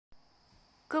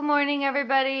Good morning,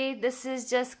 everybody. This is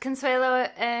just Consuelo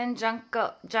and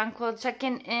Jonquil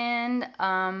checking in.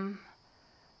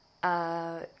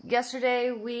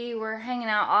 Yesterday we were hanging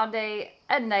out all day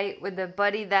at night with a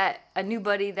new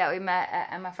buddy that we met at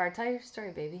MFR. Tell your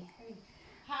story, baby.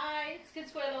 Hi, it's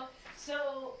Consuelo.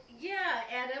 So yeah,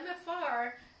 at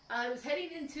MFR, I was heading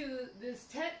into this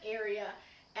tent area,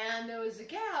 and there was a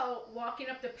gal walking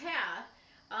up the path,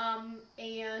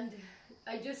 and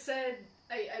I just said.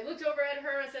 I looked over at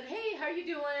her and I said, "Hey, how you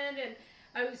doing?" And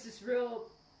I was just real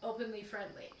openly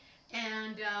friendly.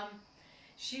 And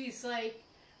she's like,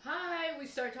 "Hi." We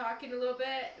start talking a little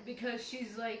bit because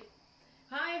she's like,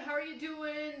 "Hi, how are you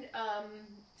doing?"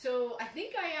 So I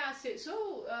think I asked it,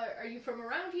 "So are you from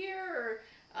around here?"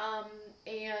 Or,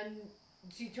 and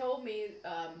she told me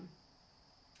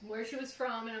where she was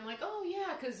from. And I'm like, "Oh,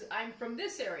 yeah, because I'm from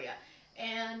this area."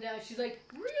 And she's like,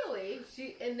 "Really?"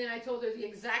 And then I told her the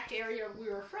exact area we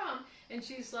were from, and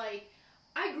she's like,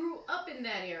 "I grew up in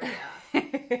that area,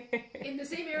 in the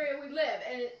same area we live."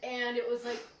 And it was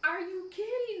like, "Are you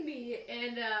kidding me?"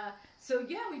 And so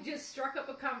yeah, we just struck up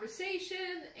a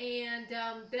conversation, and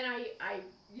then I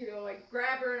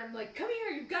grab her and I'm like, "Come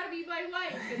here, you've got to be my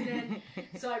wife." And then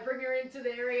so I bring her into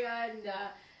the area, and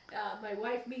my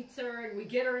wife meets her, and we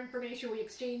get her information, we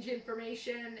exchange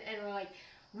information, and we're like,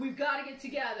 "We've got to get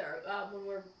together when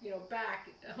we're, back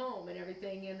home and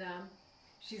everything." And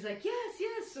she's like, "Yes,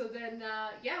 yes." So then,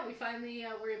 yeah, we finally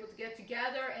were able to get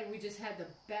together, and we just had the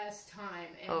best time.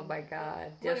 And oh my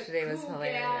God, yesterday was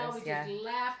hilarious. Gal. We just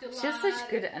laughed a lot. She has such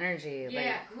good energy.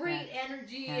 Yeah, great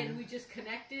energy, and we just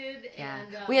connected. Yeah.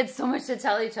 And we had so much to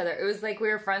tell each other. It was like we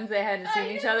were friends that hadn't seen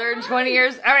each other in 20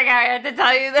 years. Oh my God, I had to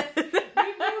tell you this. We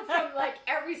moved from like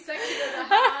every section of the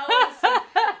house.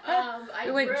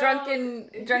 We went drunken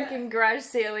garage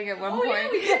sailing at one point. Yeah,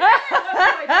 we did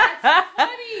that. That's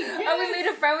funny. Yes. Oh, we made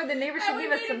a friend with the neighbor. She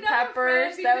gave us some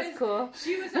peppers. That was cool.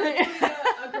 She was doing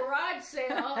a garage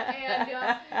sale,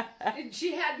 and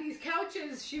she had these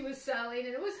couches she was selling,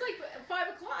 and it was like 5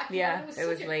 o'clock. Yeah, it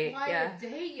was late. Yeah,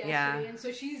 day yesterday, yeah. And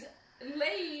so she's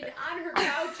laid on her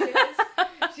couches.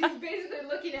 She's basically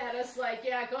looking at us like,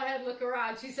 "Yeah, go ahead, look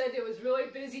around." She said it was really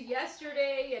busy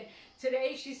yesterday, and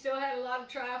today she still had a lot of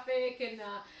traffic, and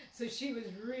so she was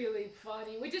really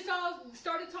funny. We just all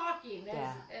started talking,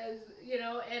 as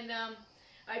and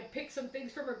I picked some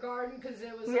things from her garden because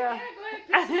it was like, "Yeah, go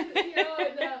ahead, pick some,"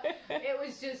 and it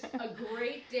was just a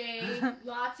great day.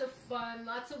 Lots of fun,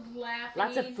 lots of laughing,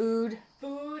 lots of food.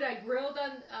 I grilled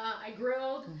and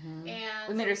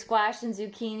we made her squash and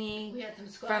zucchini. We had some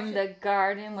squash from the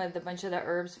garden with a bunch of the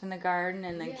herbs from the garden,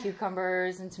 and then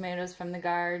cucumbers and tomatoes from the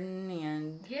garden,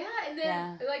 and and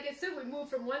then like I said, we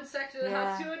moved from one section of the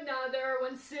house to another,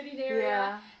 one sitting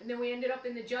area, and then we ended up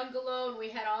in the jungalow, and we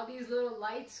had all these little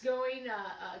lights going,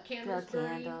 candles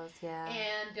burning,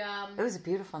 and it was a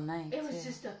beautiful night. It was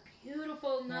just a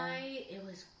beautiful night. It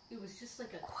was just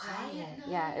like a quiet night.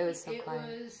 Yeah, it was so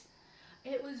quiet.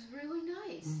 It was really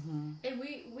nice, and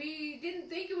we didn't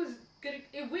think it was gonna.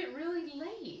 It went really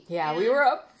late. Yeah, we were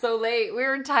up so late. We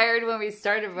were tired when we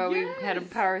started, but we had to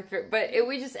power through. But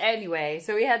we just anyway.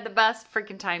 So we had the best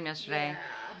freaking time yesterday,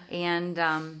 and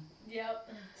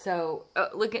So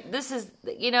look at this is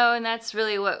and that's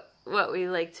really what we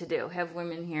like to do. Have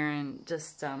women here and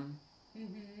just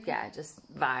just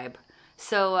vibe.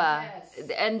 So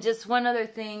and just one other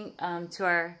thing to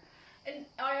our. And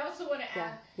I also want to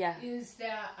add is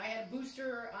that I had a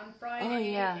booster on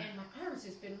Friday, and my arm's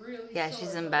just been really sore.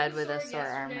 She's in bed with a sore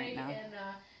arm right now.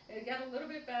 And it got a little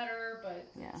bit better, but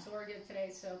sore again today.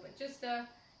 So, but just,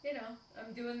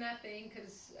 I'm doing that thing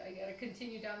because I got to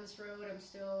continue down this road. I'm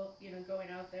still, going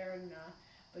out there and,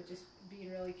 but just being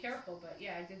really careful. But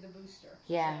yeah, I did the booster.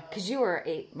 Yeah, because you were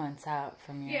 8 months out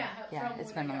from your. Yeah,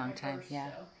 it's been a long time. First,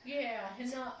 so. Yeah,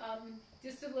 and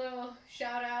just a little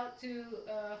shout out to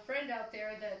a friend out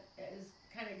there that has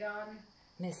kind of gone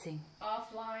missing,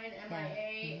 offline,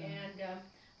 MIA, and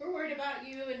we're worried about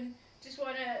you and just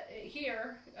want to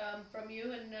hear from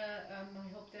you, and I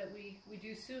hope that we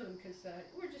do soon because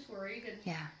we're just worried and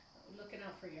looking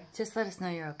out for you. Just let us know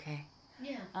you're okay.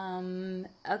 Yeah.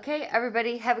 Okay,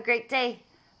 everybody, have a great day.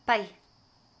 Bye.